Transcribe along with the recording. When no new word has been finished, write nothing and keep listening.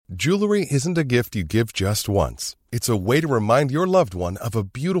Jewelry isn't a gift you give just once. It's a way to remind your loved one of a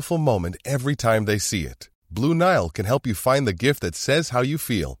beautiful moment every time they see it. Blue Nile can help you find the gift that says how you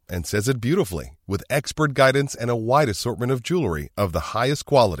feel and says it beautifully, with expert guidance and a wide assortment of jewelry of the highest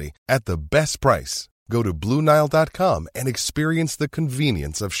quality at the best price. Go to BlueNile.com and experience the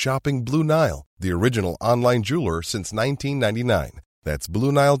convenience of shopping Blue Nile, the original online jeweler since 1999. That's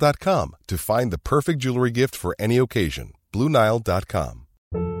BlueNile.com to find the perfect jewelry gift for any occasion. BlueNile.com.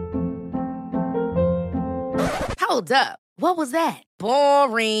 Hold up. What was that?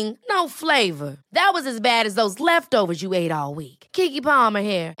 Boring. No flavor. That was as bad as those leftovers you ate all week. Keke Palmer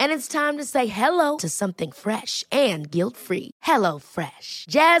here, and it's time to say hello to something fresh and guilt-free. Hello Fresh.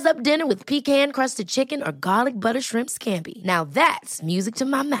 Jazz up dinner with pecan-crusted chicken or garlic butter shrimp scampi. Now that's music to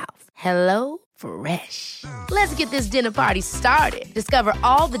my mouth. Hello Fresh. Let's get this dinner party started. Discover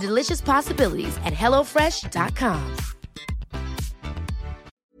all the delicious possibilities at HelloFresh.com.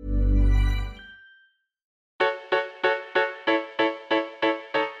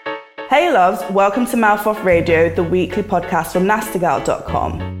 Hey loves, welcome to Mouth Off Radio, the weekly podcast from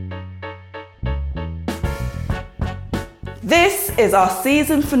nastygal.com. This is our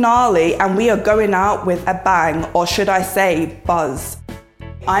season finale and we are going out with a bang, or should I say buzz.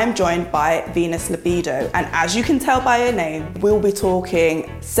 I am joined by Venus Libido, and as you can tell by her name, we'll be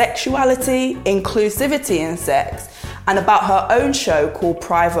talking sexuality, inclusivity in sex, and about her own show called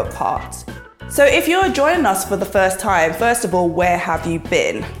Private Parts. So if you're joining us for the first time, first of all, where have you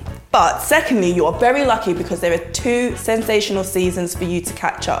been? But secondly, you are very lucky because there are 2 sensational seasons for you to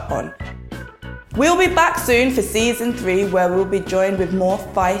catch up on. We'll be back soon for season 3, where we'll be joined with more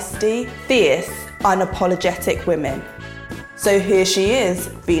feisty, fierce, unapologetic women. So here she is,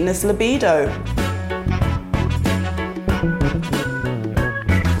 Venus Libido.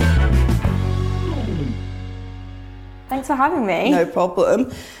 Thanks for having me. No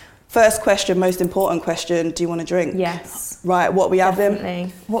problem. First question, most important question, do you want a drink? Yes. Right, what we have in?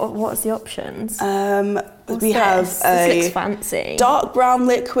 Definitely. What's the options? We have this a looks fancy. dark brown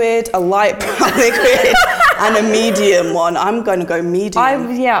liquid, a light brown liquid, and a medium one. I'm going to go medium.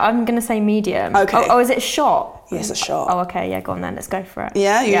 I'm going to say medium. Okay. Oh, is it a shot? Yes, a shot. Oh, okay, yeah, go on then, let's go for it.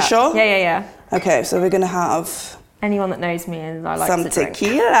 Yeah, you sure? Yeah. Okay, so we're going to have Anyone that knows me is I like some to drink.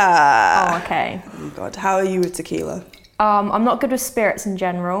 tequila. Oh, okay. Oh, God. How are you with tequila? I'm not good with spirits in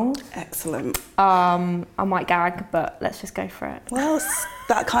general. Excellent. I might gag, but let's just go for it. Well, it's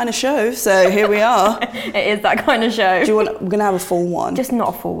that kind of show, so here we are. It is that kind of show. We're going to have a full one. Just not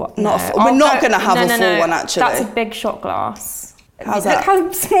a full one. We're not going to have a full one, actually. That's a big shot glass. How's Look that?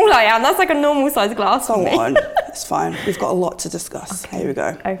 how small I am. That's like a normal size glass for Go me. on. It's fine. We've got a lot to discuss. Okay. Here we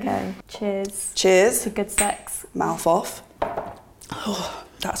go. Okay. Cheers. Cheers. To good sex. Mouth off. Oh,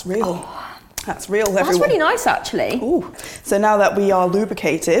 that's real. That's real, everyone. That's really nice, actually. Ooh. So now that we are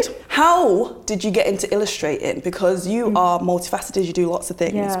lubricated, how did you get into illustrating? Because you are multifaceted, you do lots of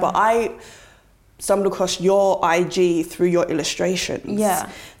things, Yeah. but I stumbled across your IG through your illustrations. Yeah.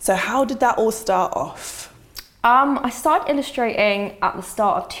 So how did that all start off? I started illustrating at the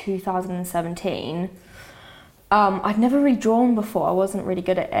start of 2017. I'd never really drawn before. I wasn't really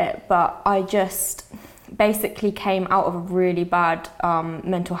good at it, but I just basically came out of a really bad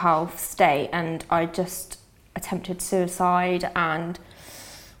mental health state, and I just attempted suicide, and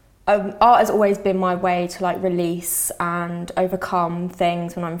art has always been my way to like release and overcome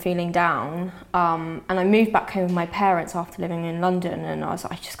things when I'm feeling down. And I moved back home with my parents after living in London, and I was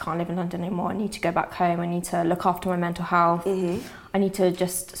like, I just can't live in London anymore. I need to go back home. I need to look after my mental health. I need to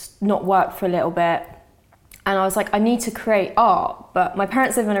just not work for a little bit. And I was like, I need to create art. But my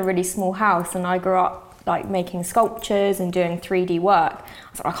parents live in a really small house, and I grew up like making sculptures and doing 3D work. I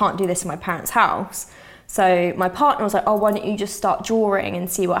was like, I can't do this in my parents' house. So my partner was like, oh, why don't you just start drawing and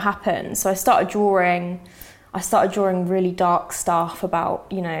see what happens? So I started drawing really dark stuff about,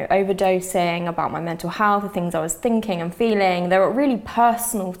 you know, overdosing, about my mental health, the things I was thinking and feeling. They were really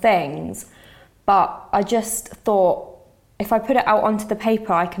personal things, but I just thought, if I put it out onto the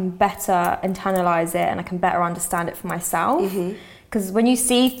paper, I can better internalize it and I can better understand it for myself. Because when you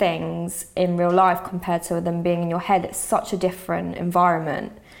see things in real life compared to them being in your head, it's such a different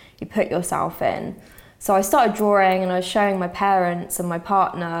environment you put yourself in. So I started drawing and I was showing my parents and my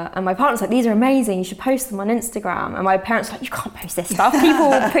partner was like, these are amazing, you should post them on Instagram. And my parents were like, you can't post this stuff, people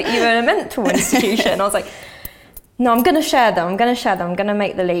will put you in a mental institution. I was like, no, I'm gonna share them, I'm gonna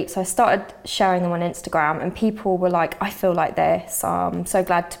make the leap. So I started sharing them on Instagram, and people were like, I feel like this, I'm so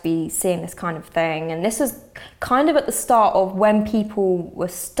glad to be seeing this kind of thing. And this was kind of at the start of when people were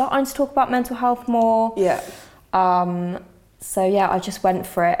starting to talk about mental health more. Yeah. So yeah, I just went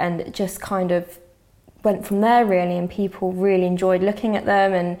for it, and it just kind of went from there really, and people really enjoyed looking at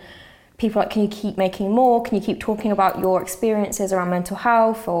them, and people were like, can you keep making more? Can you keep talking about your experiences around mental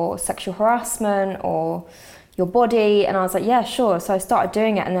health or sexual harassment or your body? And I was like, yeah, sure. So I started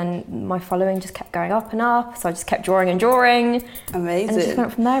doing it, and then my following just kept going up and up. So I just kept drawing and drawing. Amazing. And it just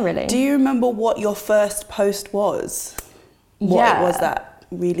went from there really. Do you remember what your first post was? What it was that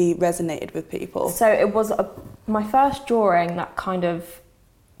really resonated with people? So it was my first drawing that kind of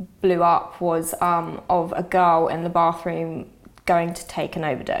blew up was of a girl in the bathroom going to take an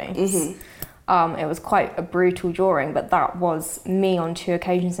overdose. Mm-hmm. It was quite a brutal drawing, but that was me on 2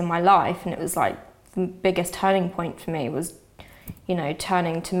 occasions in my life, and it was like the biggest turning point for me was, you know,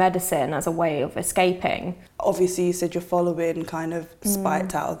 turning to medicine as a way of escaping. Obviously, you said your following kind of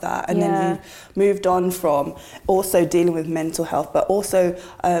spiked out of that, and then you've moved on from also dealing with mental health, but also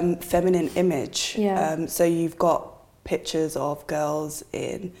feminine image. So you've got pictures of girls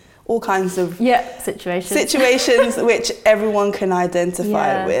in all kinds of situations which everyone can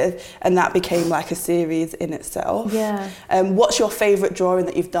identify with, and that became like a series in itself. What's your favourite drawing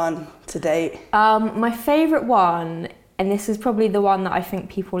that you've done to date? My favourite one, and this is probably the one that I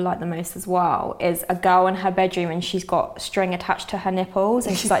think people like the most as well, is a girl in her bedroom and she's got string attached to her nipples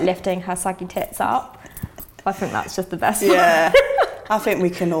and she's like lifting her saggy tits up. I think that's just the best one. I think we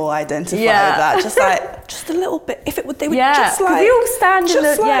can all identify with that. Just a little bit. If it would, they would just like. We all stand in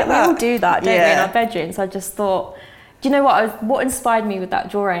the like we all do that, don't we, in our bedrooms. I just thought, do you know what inspired me with that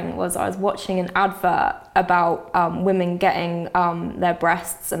drawing was I was watching an advert about women getting their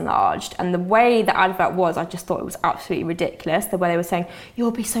breasts enlarged, and the way the advert was, I just thought it was absolutely ridiculous. The way they were saying,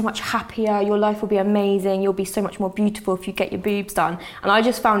 you'll be so much happier, your life will be amazing, you'll be so much more beautiful if you get your boobs done. And I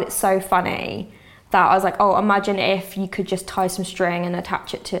just found it so funny that I was like, oh, imagine if you could just tie some string and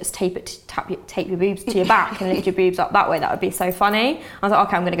attach it to tape your boobs to your back and lift your boobs up that way. That would be so funny. I was like,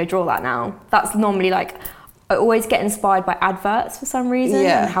 okay, I'm going to go draw that now. That's normally like, I always get inspired by adverts for some reason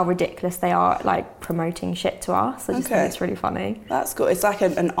and how ridiculous they are, like promoting shit to us. I just think it's really funny. That's good. It's like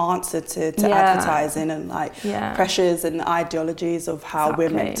an answer to advertising and like pressures and ideologies of how we're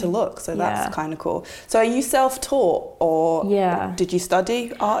meant to look. So that's kind of cool. So are you self-taught or did you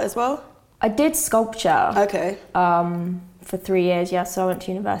study art as well? I did sculpture. Okay. For 3 years, so I went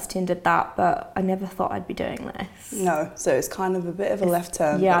to university and did that, but I never thought I'd be doing this. No, so it's kind of a bit of a left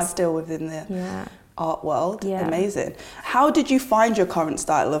turn, but still within the art world. Amazing. How did you find your current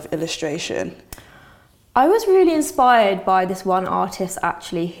style of illustration? I was really inspired by this one artist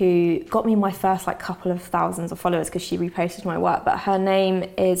actually who got me my first like couple of thousands of followers because she reposted my work, but her name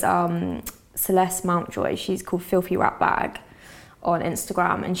is Celeste Mountjoy. She's called Filthy Rat Bag on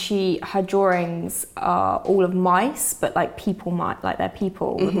Instagram, and her drawings are all of mice, but like they're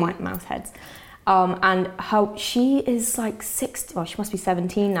people with mouse heads. And she is like 60, well, she must be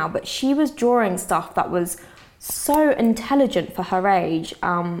 17 now, but she was drawing stuff that was so intelligent for her age.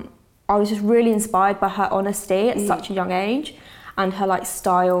 I was just really inspired by her honesty at such a young age, and her like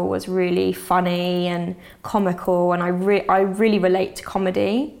style was really funny and comical, and I really relate to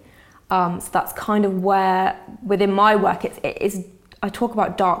comedy. So that's kind of where, within my work, I talk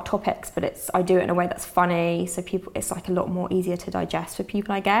about dark topics, but I do it in a way that's funny, so it's like a lot more easier to digest for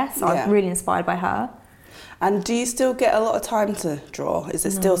people, I guess. So I'm really inspired by her. And do you still get a lot of time to draw? Is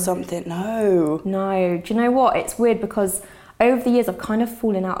it still something? No. Do you know what? It's weird because over the years I've kind of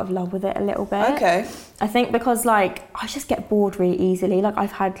fallen out of love with it a little bit. Okay. I think because like I just get bored really easily. Like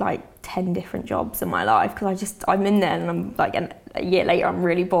I've had like 10 different jobs in my life because I'm in there and I'm like a year later I'm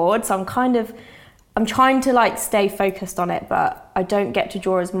really bored. So I'm trying to like stay focused on it, but I don't get to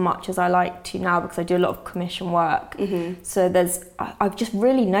draw as much as I like to now because I do a lot of commission work. So I've just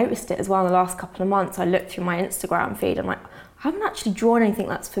really noticed it as well in the last couple of months. I looked through my Instagram feed and I'm like, I haven't actually drawn anything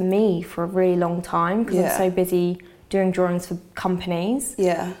that's for me for a really long time because I'm so busy doing drawings for companies.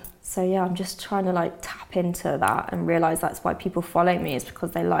 So I'm just trying to like tap into that and realise that's why people follow me, is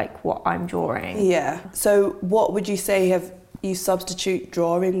because they like what I'm drawing. So what would you say have you substitute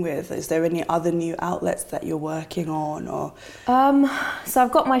drawing with? Is there any other new outlets that you're working on, or? So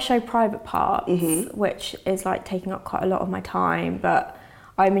I've got my show Private Parts, which is like taking up quite a lot of my time, but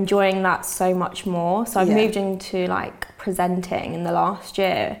I'm enjoying that so much more. So I've moved into like presenting in the last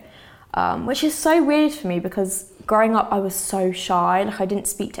year, which is so weird for me because growing up I was so shy. Like I didn't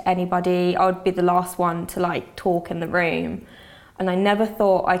speak to anybody. I would be the last one to like talk in the room, and I never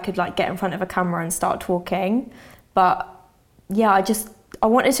thought I could like get in front of a camera and start talking. But I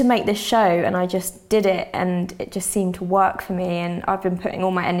wanted to make this show and I just did it, and it just seemed to work for me, and I've been putting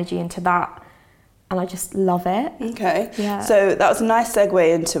all my energy into that and I just love it. Okay. So that was a nice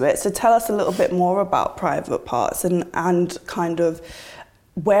segue into it. So tell us a little bit more about Private Parts and kind of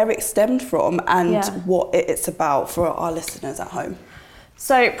where it stemmed from and Yeah. what it's about for our listeners at home.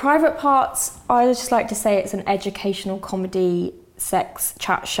 So Private Parts, I just like to say it's an educational comedy sex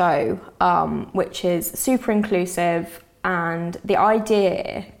chat show, which is super inclusive. And the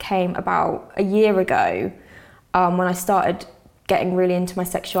idea came about a year ago when I started getting really into my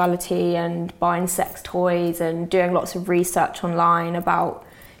sexuality and buying sex toys and doing lots of research online about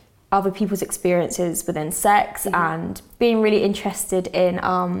other people's experiences within sex, and being really interested in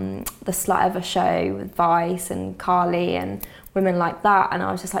the Slut Ever show with Vice and Carly and women like that. And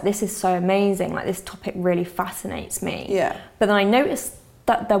I was just like, this is so amazing, like this topic really fascinates me. Yeah. But then I noticed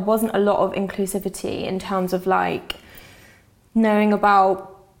that there wasn't a lot of inclusivity in terms of like knowing about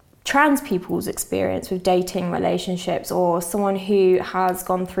trans people's experience with dating relationships, or someone who has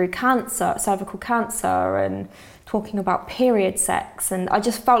gone through cancer, cervical cancer, and talking about period sex. And I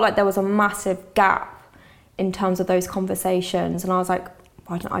just felt like there was a massive gap in terms of those conversations. And I was like,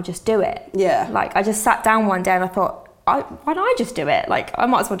 why don't I just do it? Yeah. Like I just sat down one day and I thought, why don't I just do it? Like I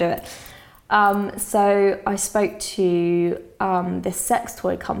might as well do it. So I spoke to this sex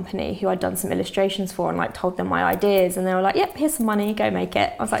toy company who I'd done some illustrations for, and like told them my ideas, and they were like, yep, here's some money, go make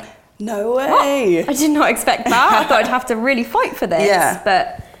it. I was like, no way. what? I did not expect that. I thought I'd have to really fight for this. Yeah.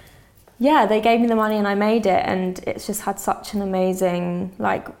 But yeah, they gave me the money and I made it, and it's just had such an amazing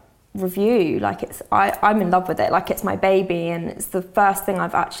like review. Like I'm in love with it. Like it's my baby, and it's the first thing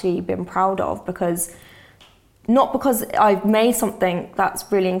I've actually been proud of, not because I've made something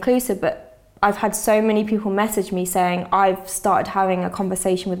that's really inclusive, but I've had so many people message me saying, I've started having a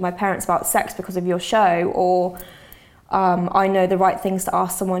conversation with my parents about sex because of your show, or I know the right things to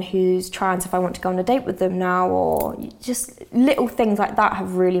ask someone who's trans if I want to go on a date with them now, or just little things like that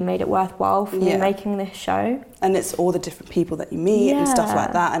have really made it worthwhile for me making this show. And it's all the different people that you meet and stuff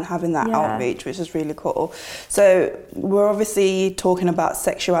like that, and having that outreach, which is really cool. So we're obviously talking about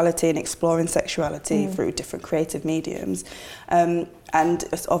sexuality and exploring sexuality through different creative mediums. And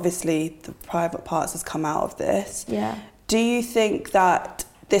it's obviously the Private Parts has come out of this. Yeah. Do you think that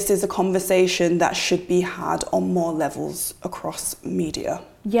this is a conversation that should be had on more levels across media?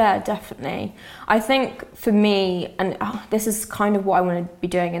 Yeah, definitely. I think for me, and this is kind of what I want to be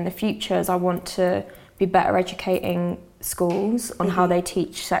doing in the future, is I want to be better educating schools on how they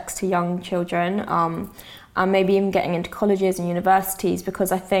teach sex to young children, and maybe even getting into colleges and universities,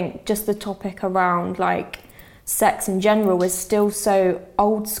 because I think just the topic around like sex in general is still so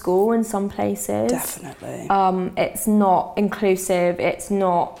old school in some places. Definitely. It's not inclusive, it's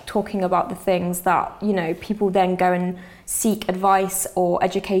not talking about the things that, you know, people then go and seek advice or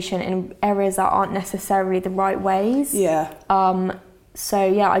education in areas that aren't necessarily the right ways. Yeah. So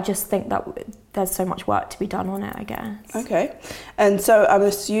yeah, I just think that there's so much work to be done on it, I guess. Okay. And so I'm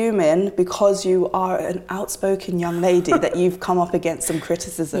assuming, because you are an outspoken young lady, that you've come up against some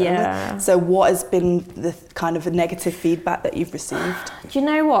criticism. Yeah. So what has been the kind of negative feedback that you've received? Do you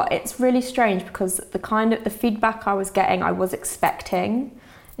know what? It's really strange, because the feedback I was getting, I was expecting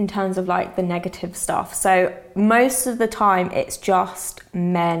in terms of like the negative stuff. So most of the time it's just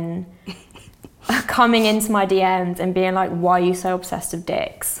men coming into my DMs and being like, why are you so obsessed with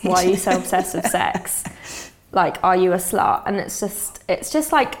dicks? Why are you so obsessed with sex? Like, are you a slut? And it's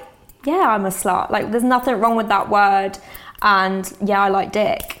just like, yeah, I'm a slut. Like, there's nothing wrong with that word. And yeah, I like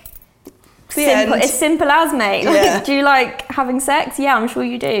dick. It's simple as, mate. Like, do you like having sex? Yeah, I'm sure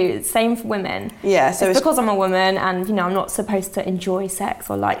you do. It's same for women. Yeah, so it's because I'm a woman and, you know, I'm not supposed to enjoy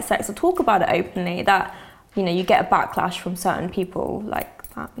sex or like sex or talk about it openly, that, you know, you get a backlash from certain people like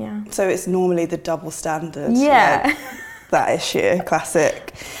that, yeah. So it's normally the double standard. Yeah. Like, that issue,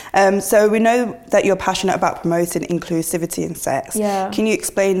 classic. So we know that you're passionate about promoting inclusivity in sex. Yeah. Can you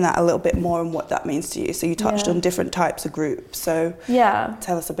explain that a little bit more and what that means to you? So you touched on different types of groups. So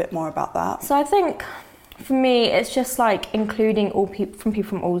tell us a bit more about that. So I think for me, it's just like including people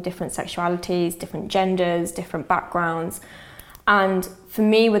from all different sexualities, different genders, different backgrounds. And for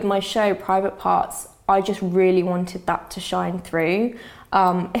me, with my show, Private Parts, I just really wanted that to shine through.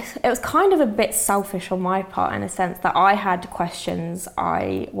 It was kind of a bit selfish on my part, in a sense that I had questions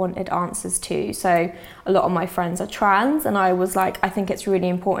I wanted answers to. So a lot of my friends are trans, and I was like, I think it's really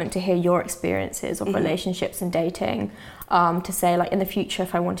important to hear your experiences of relationships and dating, to say like in the future,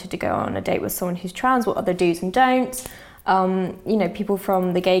 if I wanted to go on a date with someone who's trans, what are the do's and don'ts? You know, people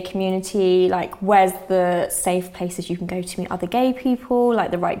from the gay community, like where's the safe places you can go to meet other gay people,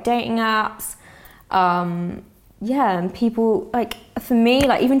 like the right dating apps. And people, like, for me,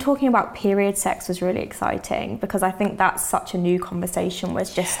 like, even talking about period sex was really exciting, because I think that's such a new conversation we're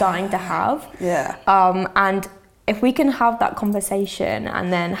just starting to have. Yeah. And if we can have that conversation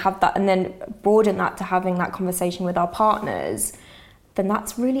and then broaden that to having that conversation with our partners, then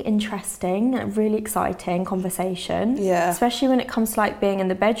that's really interesting and really exciting conversation. Yeah. Especially when it comes to like being in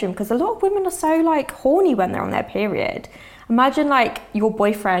the bedroom, because a lot of women are so like horny when they're on their period. Imagine like your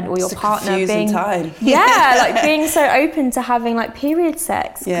boyfriend or your partner being time. like being so open to having like period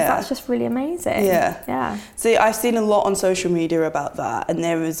sex. Yeah. That's just really amazing. Yeah. See, I've seen a lot on social media about that, and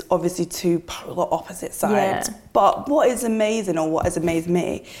there is obviously two polar opposite sides. Yeah. But what is amazing, or what has amazed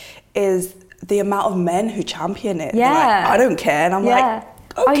me, is the amount of men who champion it. Yeah. Like, I don't care, and I'm like,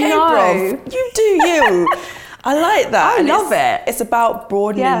 okay, I know. bro, you do you. I like that. I love it. It's about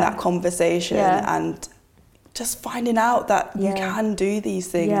broadening that conversation and just finding out that you can do these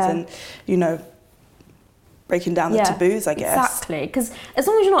things and, you know, breaking down the taboos, I guess. Exactly, because as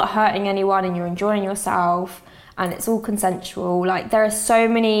long as you're not hurting anyone and you're enjoying yourself and it's all consensual, like there are so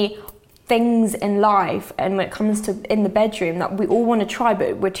many things in life and when it comes to in the bedroom that we all want to try,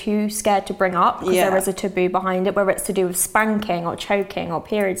 but we're too scared to bring up because there is a taboo behind it, whether it's to do with spanking or choking or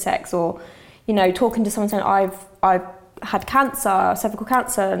period sex or, you know, talking to someone saying, I've had cancer, cervical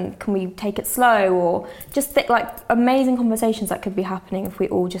cancer, and can we take it slow? Or just like amazing conversations that could be happening if we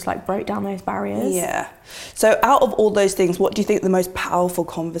all just like broke down those barriers. Yeah. So out of all those things, what do you think the most powerful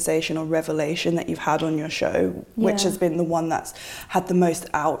conversation or revelation that you've had on your show, which has been the one that's had the most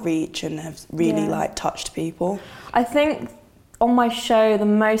outreach and has really like touched people? I think on my show, the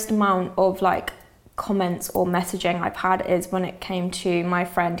most amount of like comments or messaging I've had is when it came to my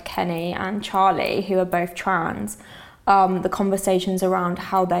friend Kenny and Charlie, who are both trans. The conversations around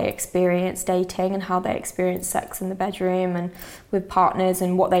how they experience dating and how they experience sex in the bedroom and with partners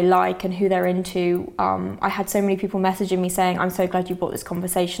and what they like and who they're into. I had so many people messaging me saying, I'm so glad you brought this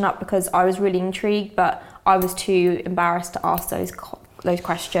conversation up, because I was really intrigued, but I was too embarrassed to ask those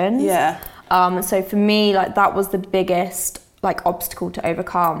questions. Yeah. So for me, like that was the biggest like obstacle to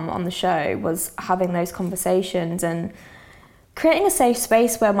overcome on the show, was having those conversations and creating a safe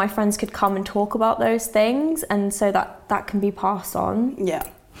space where my friends could come and talk about those things, and so that can be passed on. Yeah.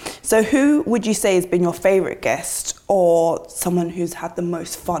 So who would you say has been your favourite guest or someone who's had the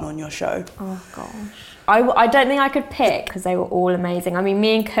most fun on your show? Oh gosh. I don't think I could pick because they were all amazing. I mean,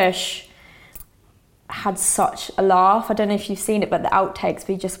 me and Kush had such a laugh. I don't know if you've seen it, but the outtakes,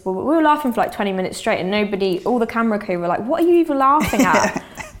 we were laughing for like 20 minutes straight, and all the camera crew were like, what are you even laughing at?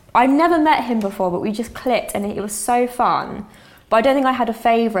 I've never met him before, but we just clicked and it was so fun. But I don't think I had a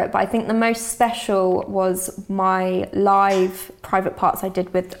favourite, but I think the most special was my live private parts I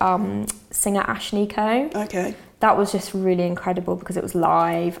did with singer Ash Nico. Okay. That was just really incredible because it was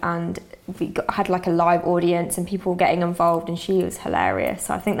live and had like a live audience and people getting involved, and she was hilarious.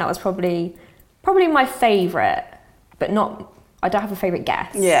 So I think that was probably my favourite, but not, I don't have a favourite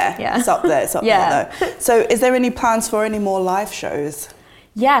guest. Yeah. It's up there though. So is there any plans for any more live shows?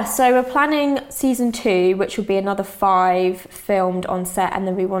 Yeah, so we're planning season 2, which will be another 5 filmed on set, and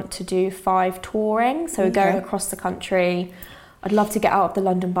then we want to do 5 touring. So we're going across the country. I'd love to get out of the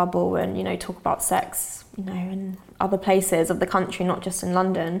London bubble and, you know, talk about sex, you know, in other places of the country, not just in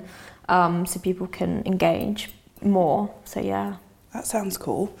London, so people can engage more. So yeah. That sounds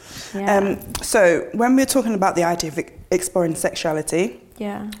cool. Yeah. So when we're talking about the idea of exploring sexuality,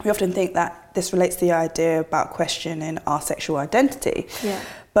 we often think that this relates to the idea about questioning our sexual identity. Yeah.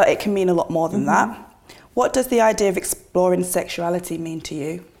 But it can mean a lot more than that. What does the idea of exploring sexuality mean to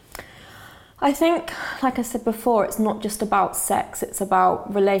you? I think, like I said before, it's not just about sex, it's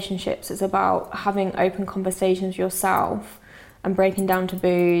about relationships, it's about having open conversations with yourself and breaking down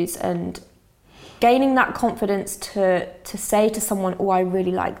taboos and gaining that confidence to say to someone, oh, I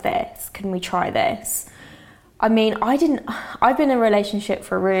really like this, can we try this? I mean, I've been in a relationship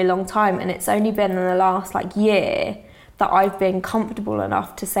for a really long time, and it's only been in the last year that I've been comfortable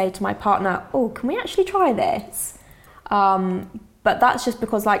enough to say to my partner, oh, can we actually try this? But that's just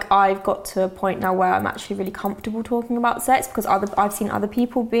because I've got to a point now where I'm actually really comfortable talking about sex, because I've seen other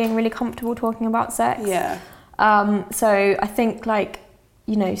people being really comfortable talking about sex. Yeah. So I think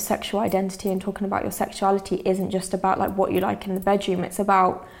sexual identity and talking about your sexuality isn't just about what you like in the bedroom. It's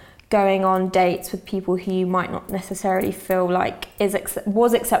about going on dates with people who you might not necessarily feel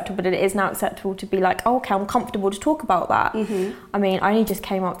was acceptable, but it is now acceptable to be oh, okay, I'm comfortable to talk about that. Mm-hmm. I mean, I only just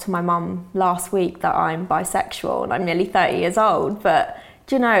came up to my mum last week that I'm bisexual and I'm nearly 30 years old, but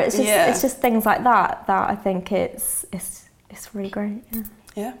it's just things like that I think it's really great.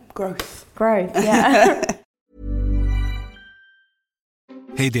 Yeah, growth, yeah.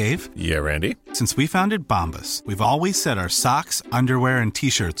 Hey, Dave. Yeah, Randy. Since we founded Bombas, we've always said our socks, underwear, and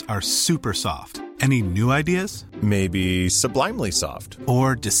T-shirts are super soft. Any new ideas? Maybe sublimely soft.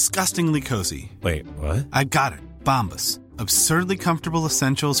 Or disgustingly cozy. Wait, what? I got it. Bombas. Absurdly comfortable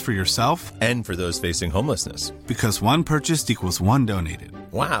essentials for yourself And for those facing homelessness. because one purchased equals one donated.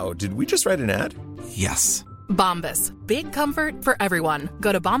 Wow, did we just write an ad? Yes. Bombas. Big comfort for everyone.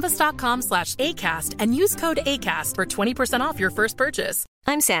 Go to bombas.com/ACAST and use code ACAST for 20% off your first purchase.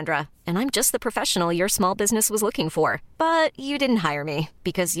 I'm Sandra, and I'm just the professional your small business was looking for. But you didn't hire me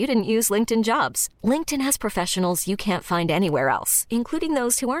because you didn't use LinkedIn Jobs. LinkedIn has professionals you can't find anywhere else, including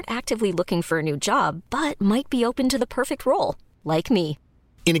those who aren't actively looking for a new job, but might be open to the perfect role, like me.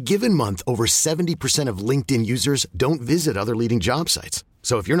 In a given month, over 70% of LinkedIn users don't visit other leading job sites.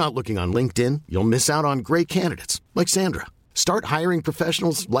 So if you're not looking on LinkedIn, you'll miss out on great candidates like Sandra. Start hiring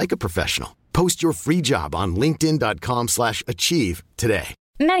professionals like a professional. Post your free job on linkedin.com/achieve today.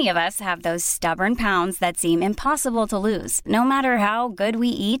 Many of us have those stubborn pounds that seem impossible to lose, no matter how good we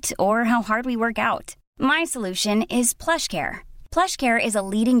eat or how hard we work out. My solution is PlushCare. PlushCare is a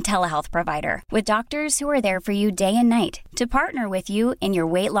leading telehealth provider with doctors who are there for you day and night to partner with you in your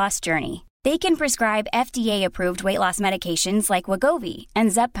weight loss journey. They can prescribe FDA-approved weight loss medications like Wegovy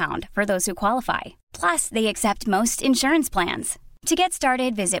and Zepbound for those who qualify. Plus, they accept most insurance plans. To get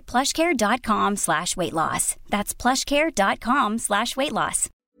started, visit plushcare.com/weightloss. That's plushcare.com/weightloss.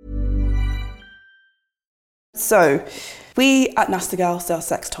 So, we at Nasty Gal sell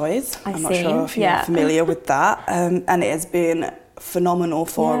sex toys. I'm not sure if you're familiar with that. And it has been phenomenal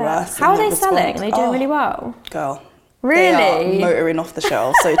for us. How are they selling? Are they doing really well? Girl. Really? They are motoring off the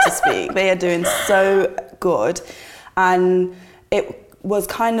shelf, so to speak. They are doing so good. And it was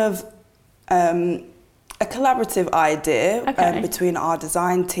kind of a collaborative idea between our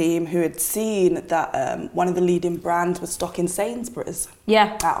design team, who had seen that one of the leading brands was stocking Sainsbury's.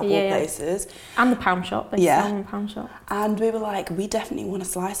 Out of all places. And the pound shop. They sell in the pound shop. And we were like, we definitely want a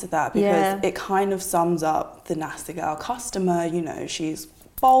slice of that, because it kind of sums up the Nasty Gal customer. You know, she's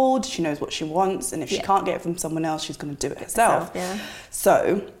bold, she knows what she wants, and if she can't get it from someone else, she's going to do it herself.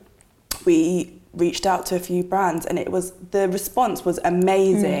 So we reached out to a few brands, and the response was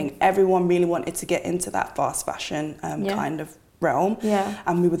amazing. Everyone really wanted to get into that fast fashion kind of realm,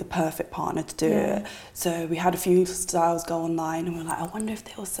 and we were the perfect partner to do it. So we had a few styles go online, and we were like, I wonder if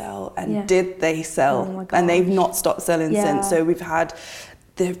they'll sell. And did they sell? Oh my God. And they've not stopped selling since. So we've had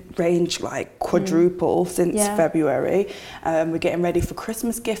the range like quadruple since February. We're getting ready for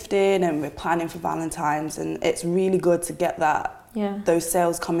Christmas gifting, and we're planning for Valentine's, and it's really good to get those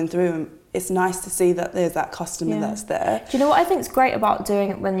sales coming through. And it's nice to see that there's that customer that's there. Do you know what I think is great about doing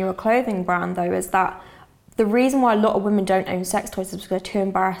it when you're a clothing brand, though, is that the reason why a lot of women don't own sex toys is because they're too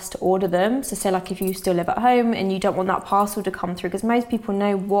embarrassed to order them. So say like if you still live at home and you don't want that parcel to come through, because most people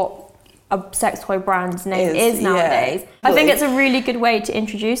know what a sex toy brand's name is nowadays. I think it's a really good way to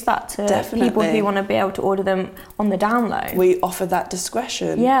introduce that to people who want to be able to order them on the down low. We offer that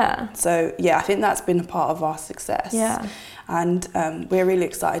discretion. So I think that's been a part of our success. And we're really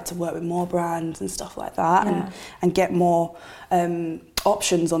excited to work with more brands and stuff like that, and get more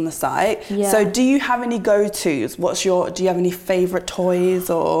options on the site. So do you have any go-tos? Do you have any favourite toys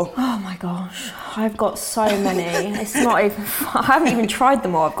or? Oh my gosh, I've got so many. It's not even, I haven't even tried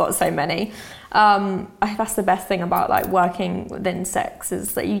them all, I've got so many. That's the best thing about like working within sex,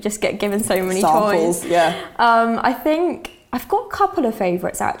 is that you just get given so many samples, toys. I think I've got a couple of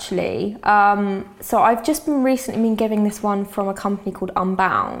favourites actually. So I've just recently been giving this one from a company called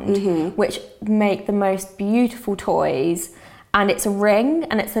Unbound, which make the most beautiful toys. And it's a ring,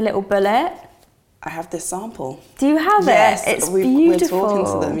 and it's a little bullet. I have this sample. Do you have it? It's beautiful. We're talking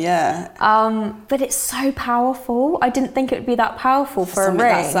to them, but it's so powerful. I didn't think it would be that powerful for a ring.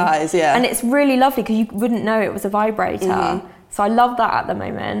 That size, And it's really lovely because you wouldn't know it was a vibrator. So I love that at the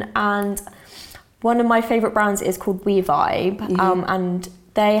moment. And one of my favourite brands is called WeVibe, and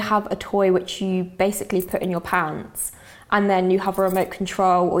they have a toy which you basically put in your pants, and then you have a remote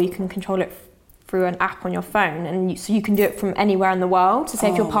control, or you can control it through an app on your phone, and so you can do it from anywhere in the world. So say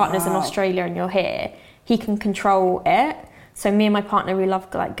if your partner's in Australia and you're here, he can control it. So me and my partner, we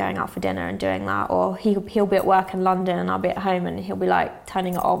love like going out for dinner and doing that, or he'll be at work in London and I'll be at home, and he'll be like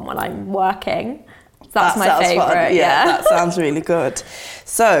turning it on while I'm working. That's my favourite. That sounds really good.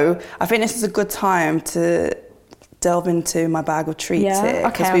 So I think this is a good time to delve into my bag of treats here,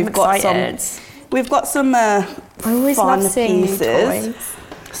 because we've got some I always fun love seeing pieces. New toys.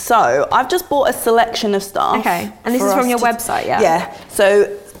 So I've just bought a selection of stuff. Okay, and this is from your website, Yeah.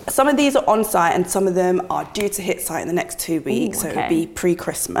 So some of these are on site, and some of them are due to hit site in the next 2 weeks. So it'll be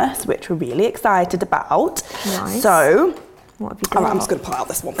pre-Christmas, which we're really excited about. Nice. So What have you got? All right, I'm just going to pull out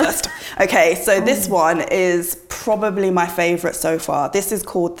this one first. Okay, so this one is probably my favourite so far. This is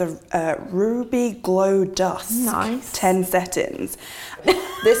called the Ruby Glow Dust. Nice. 10 settings.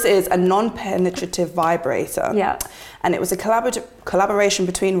 This is a non-penetrative vibrator. Yeah. And it was a collaboration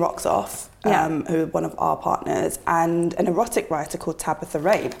between Rocks Off, who are one of our partners, and an erotic writer called Tabitha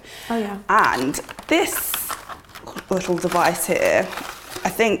Rabe. Oh, yeah. And this little device here, I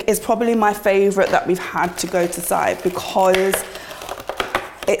think, is probably my favourite that we've had to go to site because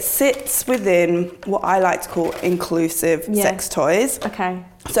it sits within what I like to call inclusive sex toys. Okay.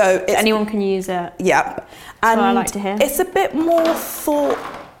 So anyone can use it. Yeah. That's what I like to hear. It's a bit more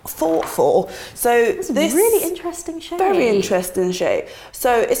thoughtful. So it's this really interesting shape. Very interesting shape.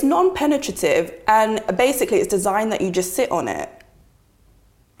 So it's non-penetrative, and basically it's designed that you just sit on it.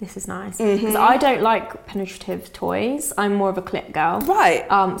 This is nice because I don't like penetrative toys. I'm more of a clit girl. Right.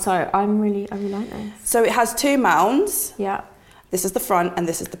 So I really like this. So it has 2 mounds. Yeah. This is the front and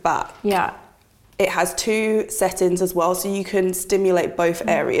this is the back. Yeah. It has 2 settings as well, so you can stimulate both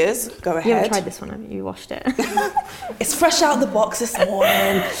areas. Go ahead. You haven't tried this one, have you? You washed it. It's fresh out the box this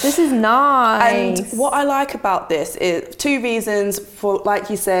morning. This is nice. And what I like about this is 2 reasons for,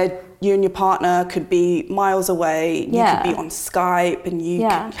 like you said, you and your partner could be miles away. You could be on Skype and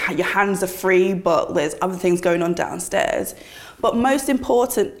your hands are free, but there's other things going on downstairs. But most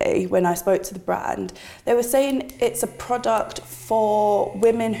importantly, when I spoke to the brand, they were saying it's a product for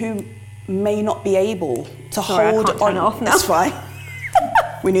women who may not be able to hold on. Turn it off now. That's fine.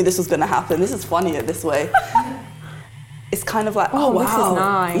 We knew this was going to happen. This is funnier this way. It's kind of like, oh wow, this is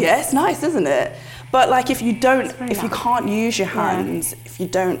nice. Yeah, it's nice, isn't it? But like, if you can't use your hands, if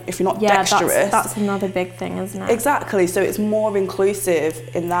you're not dexterous, that's another big thing, isn't it? Exactly. So it's more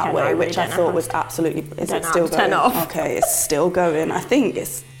inclusive in that way, which I thought was absolutely. Is it still going? Turn it off. Okay, it's still going. I think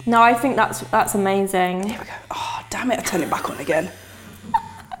it's. No, I think that's amazing. Here we go. Oh damn it! I turned it back on again.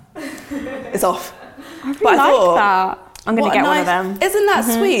 It's off. I really like that. I'm going to get one of them. Isn't that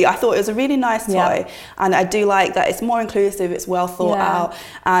sweet? I thought it was a really nice toy, and I do like that it's more inclusive. It's well thought out,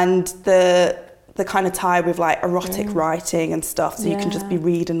 and the kind of tie with like erotic writing and stuff, so you can just be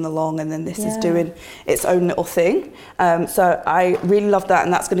reading along, and then this is doing its own little thing. So I really love that,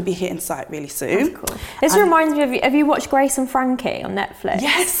 and that's going to be hitting site really soon. That's cool. This reminds me of, have you watched Grace and Frankie on Netflix?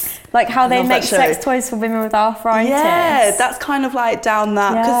 Yes. Like how they make sex toys for women with arthritis. Yeah, that's kind of like down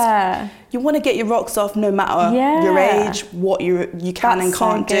that, because you want to get your rocks off no matter your age, what you can and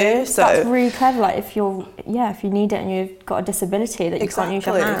can't do. So that's really clever. Like if you need it and you've got a disability that you can't use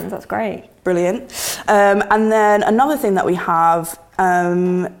your hands, that's great. Brilliant. And then another thing that we have,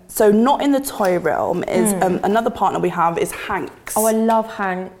 so not in the toy realm, is another partner we have is Hanks. Oh, I love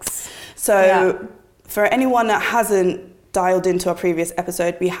Hanks. So for anyone that hasn't dialed into our previous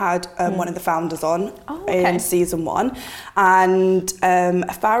episode, we had one of the founders on in season 1, and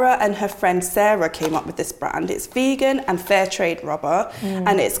Farah and her friend Sarah came up with this brand. It's vegan and fair trade rubber,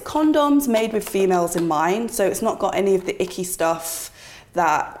 and it's condoms made with females in mind, so it's not got any of the icky stuff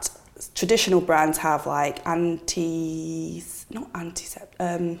that traditional brands have, like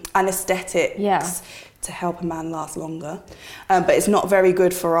anesthetics to help a man last longer, but it's not very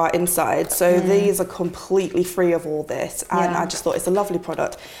good for our inside. So these are completely free of all this, and I just thought it's a lovely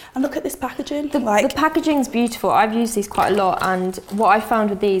product. And look at this packaging. The packaging's beautiful. I've used these quite a lot, and what I found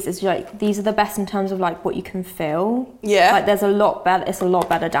with these is like these are the best in terms of like what you can feel. Yeah. Like there's a lot better. It's a lot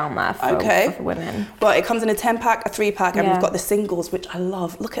better down there for women. Well, it comes in a 10-pack, a 3-pack, and we've got the singles, which I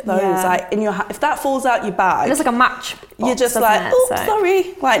love. Look at those. Like in your if that falls out your bag, it looks like a match box, you're just like,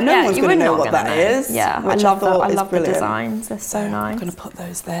 sorry. Like no one's going to know what that is. Yeah. Which I love the designs, they're so nice. I'm going to put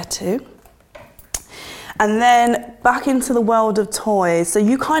those there too. And then back into the world of toys. So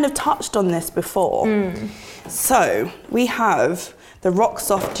you kind of touched on this before. So we have the Rocks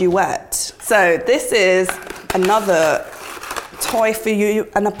Off Duet. So this is another toy for you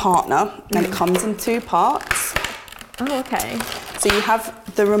and a partner, and it comes in 2 parts. Oh, okay. So you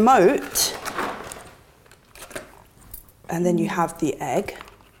have the remote, and then you have the egg.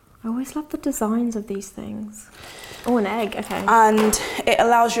 I always love the designs of these things. Oh, an egg, okay. And it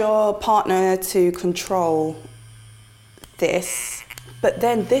allows your partner to control this, but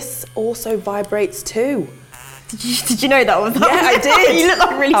then this also vibrates too. Did you know that was? Yeah, I did. You look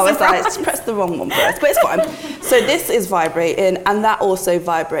like really surprised. I was like, press the wrong one first, but it's fine. So this is vibrating, and that also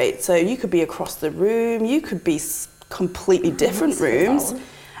vibrates. So you could be across the room, you could be completely different rooms.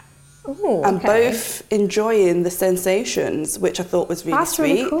 Ooh, and both enjoying the sensations, which I thought was really sweet. That's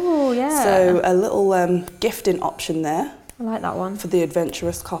really cool, yeah. So a little gifting option there. I like that one. For the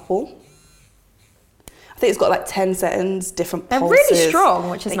adventurous couple. I think it's got like 10 settings, different pulses. They're really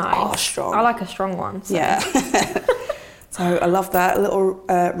strong, which is nice. They are strong. I like a strong one. So. Yeah. So I love that. A little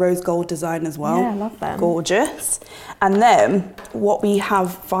rose gold design as well. Yeah, I love them. Gorgeous. And then what we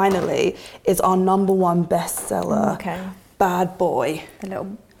have finally is our number one bestseller. Okay. Bad Boy. The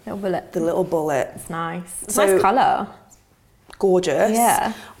little bullet. The little bullet. It's nice. It's So- nice colour. Gorgeous.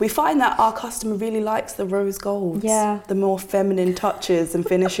 Yeah. We find that our customer really likes the rose golds. Yeah. The more feminine touches and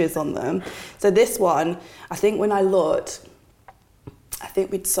finishes on them. So this one, I think when I looked, I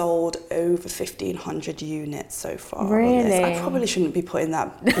think we'd sold over 1,500 units so far. Really? On this. I probably shouldn't be putting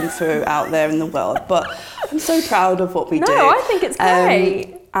that info out there in the world, but I'm so proud of what we do. No, I think it's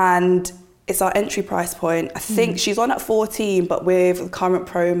great. And it's our entry price point. I think she's on at 14, but with the current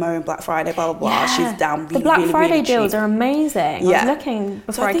promo and Black Friday, blah, blah, blah, she's down really, The Black really, Friday really deals cheap. are amazing. Yeah. I was looking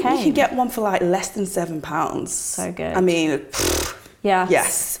before So I think came. you can get one for like less than £7. So good. I mean, Yeah.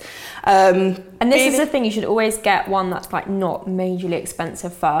 yes. And this is really- the thing, you should always get one that's like not majorly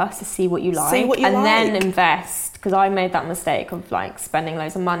expensive first to see what you like. See what you and then like. invest, because I made that mistake of like spending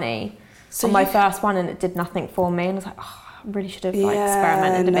loads of money on my first one and it did nothing for me. And I was like, oh, I really should have like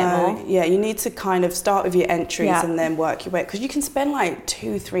experimented a bit more. Yeah, you need to kind of start with your entries Yeah. and then work your way, because you can spend like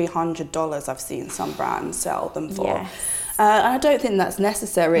 $200-300. I've seen some brands sell them for. Yes. And I don't think that's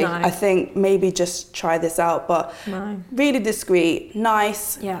necessary. No. I think maybe just try this out, but really discreet,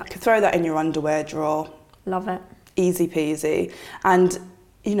 nice. Yeah. You can throw that in your underwear drawer. Love it. Easy peasy. And,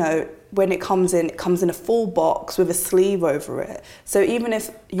 you know, when it comes in a full box with a sleeve over it. So even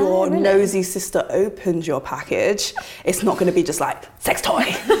if your nosy sister opens your package, it's not going to be just like, sex toy.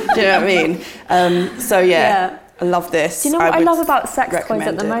 Do you know what I mean? So yeah, I love this. Do you know what I would love about sex toys at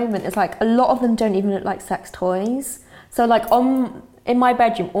recommend the it. moment? It's like a lot of them don't even look like sex toys. So like in my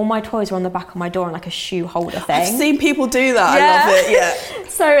bedroom, all my toys are on the back of my door in like a shoe holder thing. I've seen people do that. Yeah. I love it. Yeah.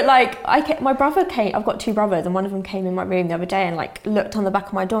 So like my brother came. I've got two brothers, and one of them came in my room the other day and like looked on the back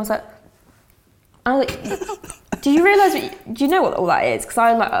of my door. And was like, I was like, do you realise? Do you know what all that is?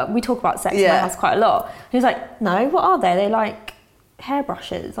 Because we talk about sex in my house quite a lot. And he was like, no, what are they? They like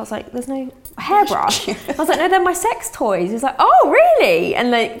hairbrushes. I was like, there's no hairbrush. I was like, no, they're my sex toys. He was like, oh, really? And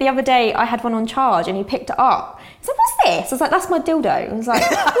like the other day I had one on charge and he picked it up. He's like, what's this? I was like, that's my dildo. I was like,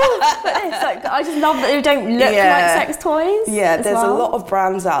 like, I just love that they don't look like sex toys. Yeah, there's a lot of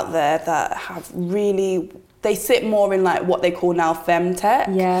brands out there that have really, they sit more in like what they call now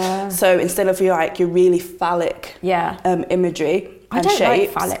femtech. Yeah. So instead of your really phallic imagery I and don't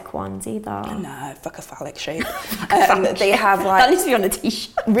shapes. like phallic ones either. No, fuck a phallic shape. They have like... That needs to be on a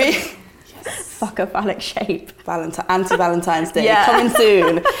t-shirt. Really? Fuck a phallic shape. Anti-Valentine's Day, coming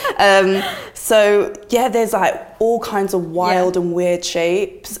soon. So yeah, there's like all kinds of wild and weird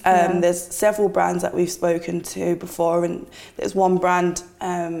shapes. There's several brands that we've spoken to before, and there's one brand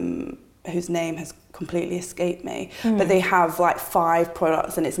whose name has completely escaped me, but they have like 5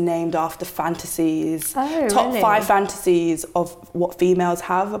 products and it's named after fantasies, top 5 fantasies of what females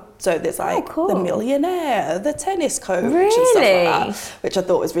have. So there's like the millionaire, the tennis coach, and stuff like that, which I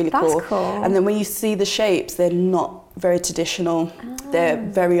thought was really cool. And then when you see the shapes, they're not very traditional. They're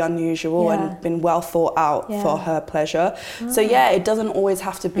very unusual and been well thought out for her pleasure. So yeah, it doesn't always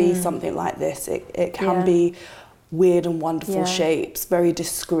have to be something like this. It can be weird and wonderful shapes, very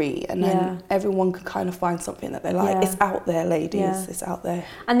discreet, and then everyone can kind of find something that they like. It's out there, ladies. It's out there.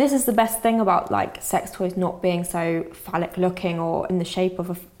 And this is the best thing about like sex toys not being so phallic looking or in the shape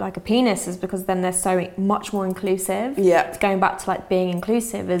of a penis, is because then they're so much more inclusive. Yeah. It's going back to like being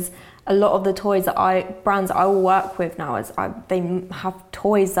inclusive, is a lot of the toys that brands that I will work with now they have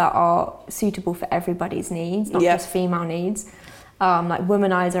toys that are suitable for everybody's needs, not just female needs. Like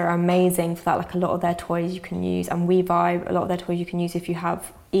Womanizer are amazing for that. Like a lot of their toys you can use, and We Vibe, a lot of their toys you can use if you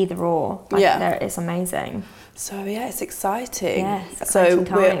have either or. Like it's amazing. So yeah, it's exciting. Yes, exciting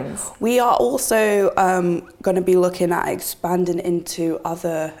times. We are also going to be looking at expanding into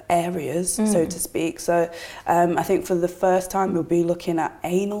other areas, so to speak. So I think for the first time we'll be looking at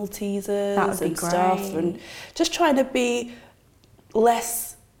anal teasers and stuff, and just trying to be less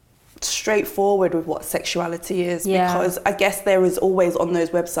straightforward with what sexuality is, because I guess there is always on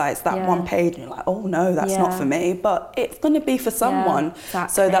those websites that one page and you're like, oh no, that's not for me, but it's going to be for someone.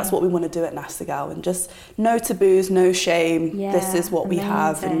 So that's what we want to do at Nasty Gal, and just no taboos, no shame. This is what we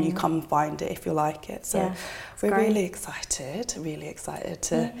have, and you come find it if you like it. So we're really excited to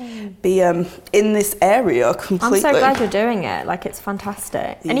be in this area completely. I'm so glad you're doing it. Like, it's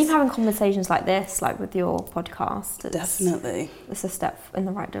fantastic. And even having conversations like this, like with your podcast, it's a step in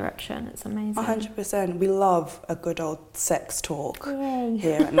the right direction. It's amazing. 100%. We love a good old sex talk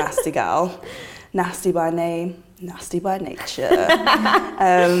here at Nasty Gal. Nasty by name, nasty by nature.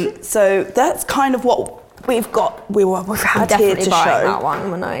 So that's kind of what we've had definitely here to buying show. that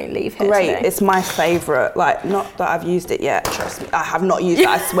one when I leave here Great, today. it's my favourite. Like, not that I've used it yet, trust me. I have not used it,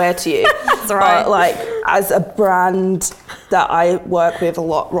 I swear to you. That's right. But like, as a brand that I work with a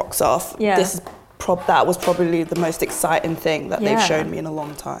lot, Rocksoft, this is that was probably the most exciting thing that they've shown me in a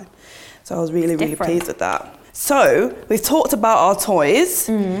long time. So I was really pleased with that. So we've talked about our toys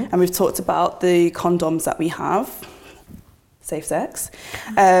and we've talked about the condoms that we have. Safe sex.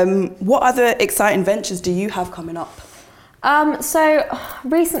 What other exciting ventures do you have coming up? So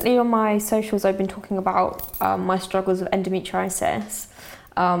recently on my socials I've been talking about my struggles with endometriosis.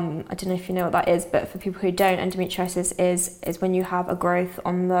 I don't know if you know what that is, but for people who don't, endometriosis is when you have a growth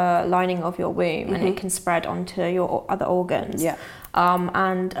on the lining of your womb and it can spread onto your other organs. Yeah.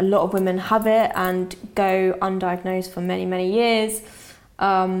 And a lot of women have it and go undiagnosed for many, many years.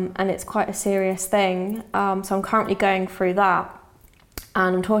 And it's quite a serious thing. So I'm currently going through that.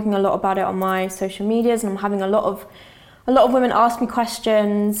 And I'm talking a lot about it on my social medias, and I'm having a lot of women ask me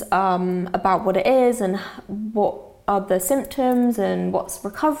questions about what it is and what are the symptoms and what's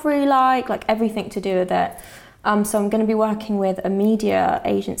recovery like everything to do with it. So I'm going to be working with a media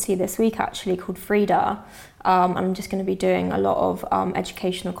agency this week actually called Frida. And I'm just going to be doing a lot of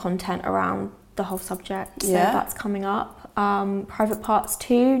educational content around the whole subject. So that's coming up. Private Parts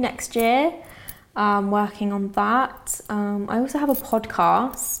 2 next year. Working on that. I also have a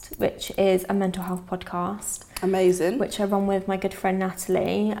podcast, which is a mental health podcast. Amazing. Which I run with my good friend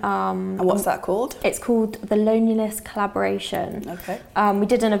Natalie. And what's that called? It's called The Loneliness Collaboration. Okay. We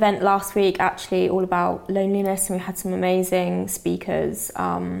did an event last week actually all about loneliness, and we had some amazing speakers.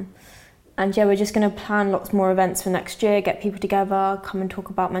 And yeah, we're just going to plan lots more events for next year, get people together, come and talk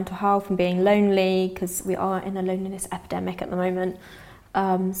about mental health and being lonely, because we are in a loneliness epidemic at the moment.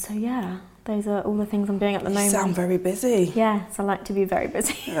 So yeah, those are all the things I'm doing at the moment. You sound very busy. Yes, I like to be very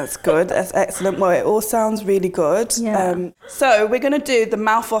busy. That's good, that's excellent. Well, it all sounds really good. Yeah. So we're going to do the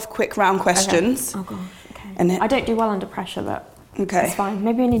mouth off quick round questions. Okay. Oh God, okay. And I don't do well under pressure, but okay. It's fine.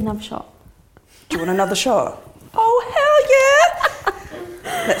 Maybe we need another shot. Do you want another shot? Oh, hell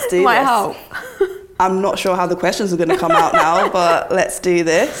yeah! Let's do Might this. help. I'm not sure how the questions are going to come out now, but let's do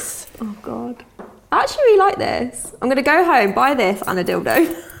this. Oh God. I actually really like this. I'm going to go home, buy this and a dildo.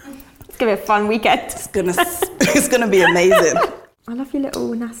 It's going to be a fun weekend. It's gonna be amazing. I love your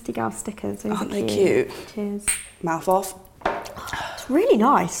little nasty gal stickers. Those Aren't are they cute? Cheers. Mouth off. It's really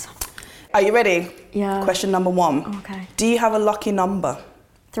nice. Are you ready? Yeah. Question number 1. Okay. Do you have a lucky number?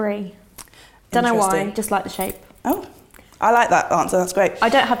 3. Don't know why, Interesting. just like the shape. Oh, I like that answer, that's great. I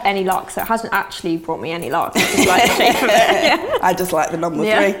don't have any luck, so it hasn't actually brought me any luck. I just like the shape of it. Yeah. I just like the number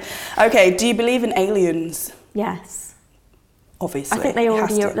 3. Okay, do you believe in aliens? Yes. Obviously. I think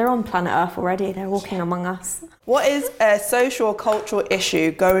they're on planet Earth already. They're walking among us. What is a social or cultural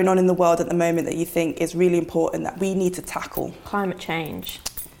issue going on in the world at the moment that you think is really important that we need to tackle? Climate change.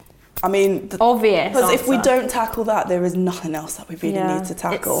 I mean, obvious. Because if we answer. don't tackle that, there is nothing else that we really need to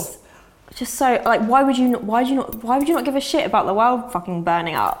tackle. It's just so like, why would you not give a shit about the world fucking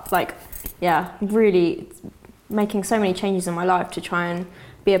burning up? Like, yeah, really making so many changes in my life to try and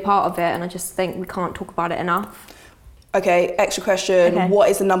be a part of it, and I just think we can't talk about it enough. Okay, extra question. Okay. What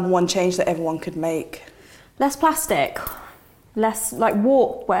is the number 1 change that everyone could make? Less plastic. Less, like,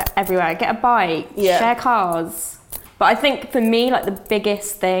 walk everywhere. Get a bike. Yeah. Share cars. But I think for me, like, the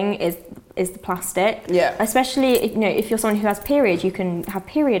biggest thing is the plastic. Yeah. Especially, if you're someone who has periods, you can have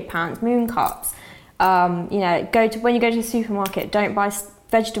period pans, moon cups. When you go to the supermarket, don't buy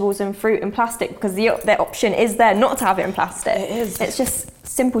vegetables and fruit in plastic, because the option is there not to have it in plastic. It is. It's just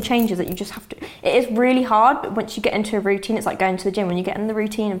simple changes that you just have to. It is really hard, but once you get into a routine, it's like going to the gym. When you get in the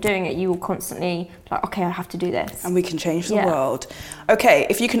routine of doing it, you will constantly be like, okay, I have to do this. And we can change the world. Okay,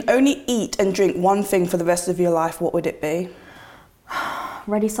 if you can only eat and drink one thing for the rest of your life, what would it be?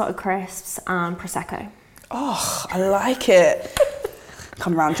 Ready salted crisps and Prosecco. Oh, I like it.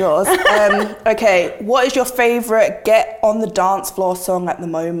 Come around yours. Okay, what is your favourite get on the dance floor song at the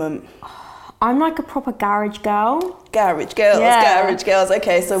moment? I'm like a proper garage girl. Garage girls, Yeah. garage girls.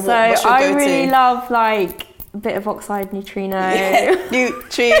 Okay, so what's your I go-to? really love like a bit of Oxide Neutrino. Yeah,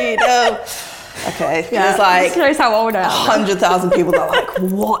 Neutrino. Okay, there's like this shows how old I am. 100,000 people that are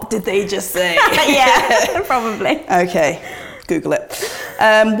like, what did they just say? Yeah, probably. Okay, Google it.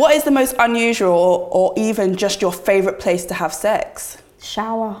 What is the most unusual or even just your favourite place to have sex?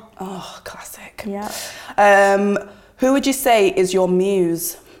 Shower. Oh, classic. Yeah. Who would you say is your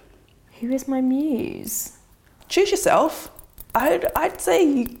muse? Who is my muse? Choose yourself. I'd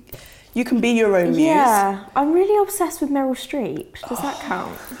say you can be your own muse. Yeah, I'm really obsessed with Meryl Streep. Does that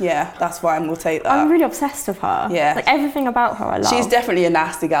count? Yeah, that's fine. We'll take that. I'm really obsessed with her. Yeah. Like everything about her I love. She's definitely a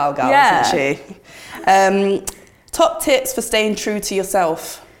nasty gal, Yeah. isn't she? Top tips for staying true to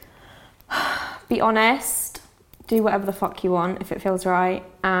yourself? Be honest, do whatever the fuck you want if it feels right,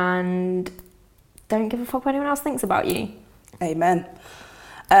 and don't give a fuck what anyone else thinks about you. Amen.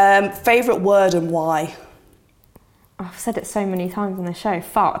 Favourite word and why? I've said it so many times on the show.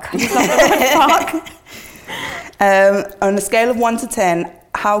 Fuck. I just love the word fuck. On a scale of 1 to 10,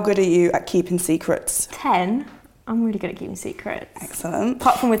 how good are you at keeping secrets? 10? I'm really good at keeping secrets. Excellent.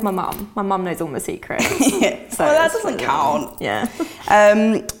 Apart from with my mum. My mum knows all my secrets. Yeah. So well, that doesn't count. Yeah.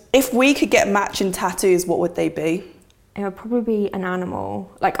 If we could get matching tattoos, what would they be? It would probably be an animal.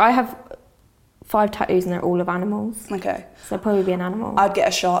 Like, I have 5 tattoos and they're all of animals. Okay. So it'd probably be an animal. I'd get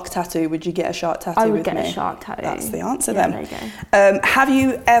a shark tattoo. Would you get a shark tattoo with me? I would get a shark tattoo. That's the answer yeah, then. There you go. Have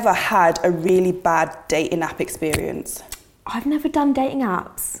you ever had a really bad dating app experience? I've never done dating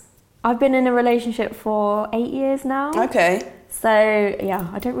apps. I've been in a relationship for 8 years now. Okay. So, yeah,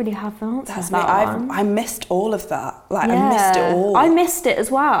 I don't really have the answer to that one. I missed all of that. Like, yeah. I missed it all. I missed it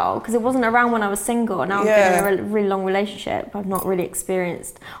as well, because it wasn't around when I was single. And now I've been in a really long relationship. I've not really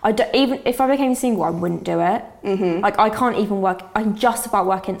experienced... even if I became single, I wouldn't do it. Mm-hmm. Like, I can't even work... I can just about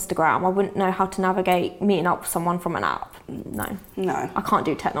work Instagram. I wouldn't know how to navigate meeting up with someone from an app. No. I can't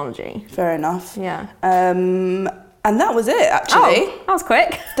do technology. Fair enough. Yeah. And that was it, actually. Oh, that was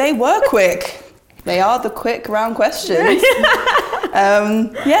quick. They were quick. They are the quick round questions.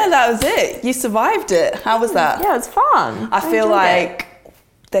 Yeah, that was it. You survived it. How was that? Yeah, it was fun. I feel like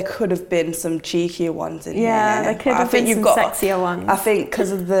there could have been some cheekier ones in here. Yeah, there could have been some sexier ones. I think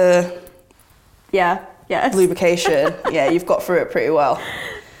because of the lubrication, you've got through it pretty well.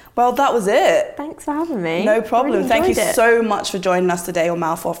 Well, that was it. Thanks for having me. No problem. Really Thank you it. So much for joining us today on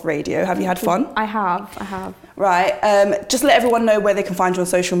Mouth Off Radio. Have you had fun? I have. Right. Just let everyone know where they can find you on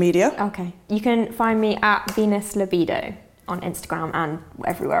social media. Okay. You can find me at Venus Libido on Instagram and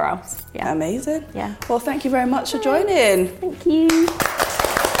everywhere else. Yeah. Amazing. Yeah. Well, thank you very much for joining. Thank you.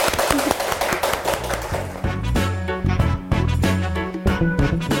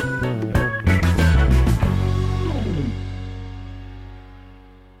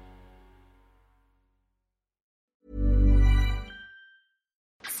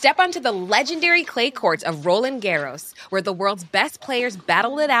 Step onto the legendary clay courts of Roland Garros, where the world's best players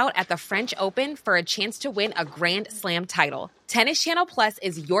battle it out at the French Open for a chance to win a Grand Slam title. Tennis Channel Plus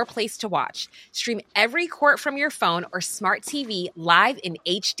is your place to watch. Stream every court from your phone or smart TV live in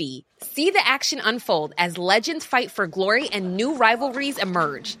HD. See the action unfold as legends fight for glory and new rivalries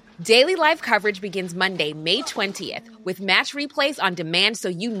emerge. Daily live coverage begins Monday, May 20th, with match replays on demand so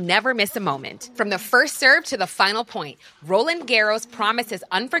you never miss a moment. From the first serve to the final point, Roland Garros promises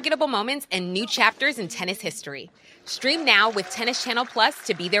unforgettable moments and new chapters in tennis history. Stream now with Tennis Channel Plus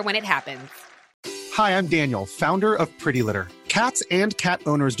to be there when it happens. Hi, I'm Daniel, founder of Pretty Litter. Cats and cat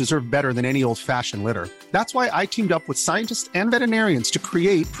owners deserve better than any old-fashioned litter. That's why I teamed up with scientists and veterinarians to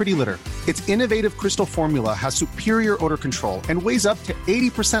create Pretty Litter. Its innovative crystal formula has superior odor control and weighs up to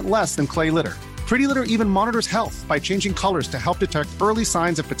 80% less than clay litter. Pretty Litter even monitors health by changing colors to help detect early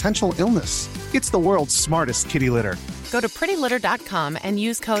signs of potential illness. It's the world's smartest kitty litter. Go to prettylitter.com and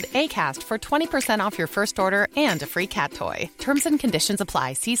use code ACAST for 20% off your first order and a free cat toy. Terms and conditions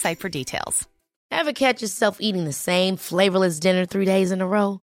apply. See site for details. Ever catch yourself eating the same flavorless dinner 3 days in a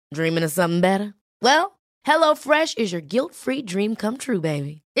row? Dreaming of something better? Well, HelloFresh is your guilt-free dream come true,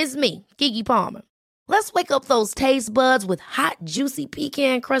 baby. It's me, Keke Palmer. Let's wake up those taste buds with hot, juicy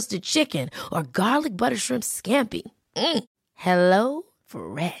pecan-crusted chicken or garlic butter shrimp scampi.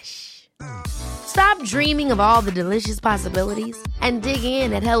 HelloFresh. Stop dreaming of all the delicious possibilities and dig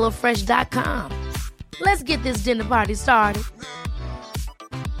in at HelloFresh.com. Let's get this dinner party started.